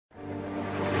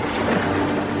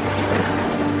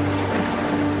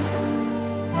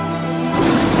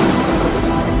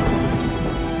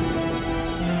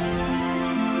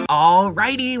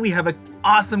Alrighty, we have an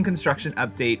awesome construction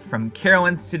update from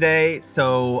Carowinds today.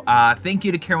 So thank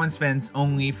you to Carowinds fans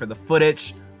only for the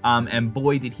footage. And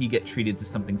boy, did he get treated to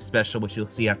something special, which you'll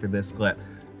see after this clip.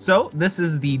 So this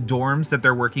is the dorms that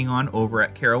they're working on over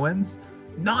at Carowinds.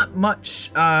 Not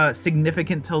much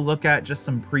significant to look at, just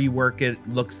some pre-work. It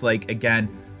looks like,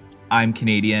 again, I'm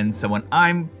Canadian, so when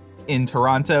I'm in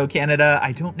Toronto, Canada,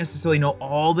 I don't necessarily know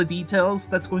all the details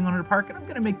that's going on in the park, and I'm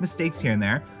gonna make mistakes here and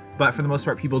there. But for the most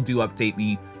part, people do update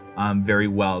me very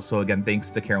well. So again,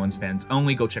 thanks to Carowinds fans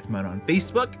only. Go check them out on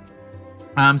Facebook.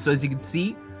 So as you can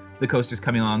see, the coaster's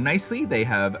coming along nicely. They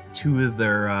have 2 of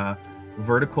their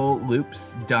vertical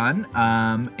loops done,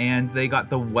 and they got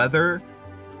the weather.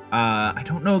 I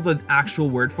don't know the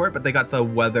actual word for it, but they got the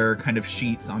weather kind of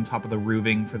sheets on top of the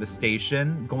roofing for the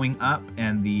station going up,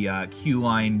 and the queue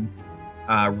line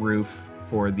roof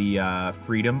for the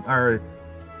Freedom, or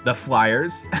the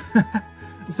Flyers.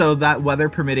 So that weather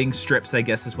permitting strips, I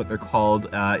guess is what they're called,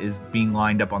 is being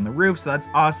lined up on the roof. So that's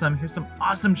awesome. Here's some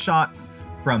awesome shots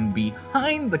from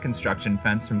behind the construction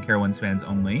fence from Carowinds fans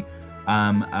only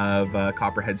of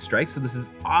Copperhead Strike. So this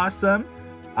is awesome.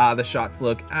 The shots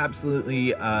look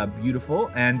absolutely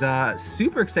beautiful, and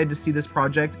super excited to see this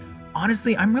project.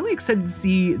 Honestly, I'm really excited to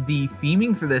see the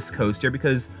theming for this coaster,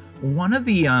 because one of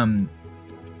the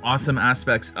awesome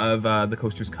aspects of the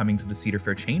coasters coming to the Cedar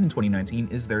Fair chain in 2019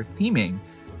 is their theming.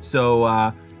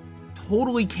 So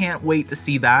totally can't wait to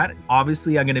see that.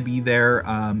 Obviously, I'm going to be there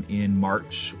in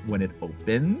March when it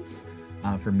opens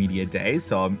for Media Day,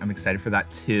 so I'm excited for that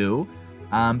too.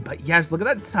 But yes, look at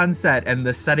that sunset and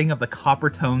the setting of the copper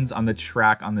tones on the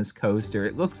track on this coaster.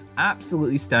 It looks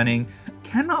absolutely stunning.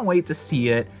 Cannot wait to see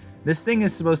it. This thing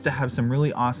is supposed to have some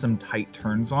really awesome tight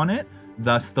turns on it,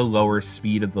 thus the lower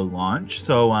speed of the launch.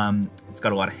 So it's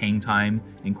got a lot of hang time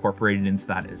incorporated into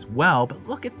that as well. But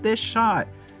look at this shot.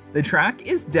 The track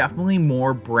is definitely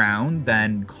more brown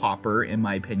than copper, in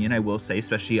my opinion, I will say,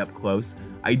 especially up close.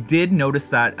 I did notice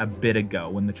that a bit ago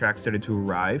when the track started to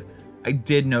arrive. I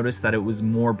did notice that it was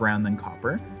more brown than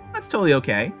copper. That's totally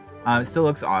okay. It still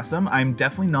looks awesome. I'm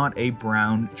definitely not a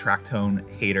brown track tone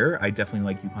hater. I definitely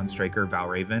like Yukon Striker,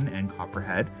 Valraven, and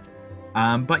Copperhead.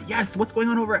 But yes, what's going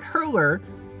on over at Hurler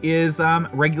is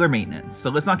regular maintenance. So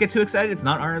let's not get too excited. It's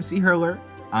not RMC Hurler.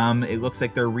 It looks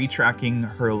like they're retracking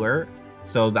Hurler.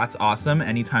 So that's awesome.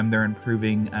 Anytime they're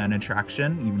improving an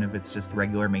attraction, even if it's just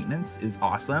regular maintenance, is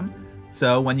awesome.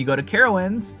 So when you go to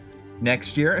Carowinds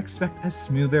next year, expect a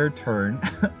smoother turn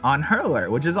on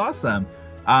Hurler, which is awesome.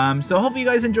 So hopefully you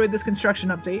guys enjoyed this construction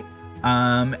update.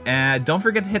 And don't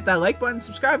forget to hit that like button,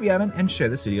 subscribe if you haven't, and share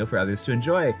this video for others to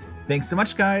enjoy. Thanks so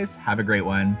much, guys. Have a great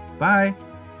one. Bye.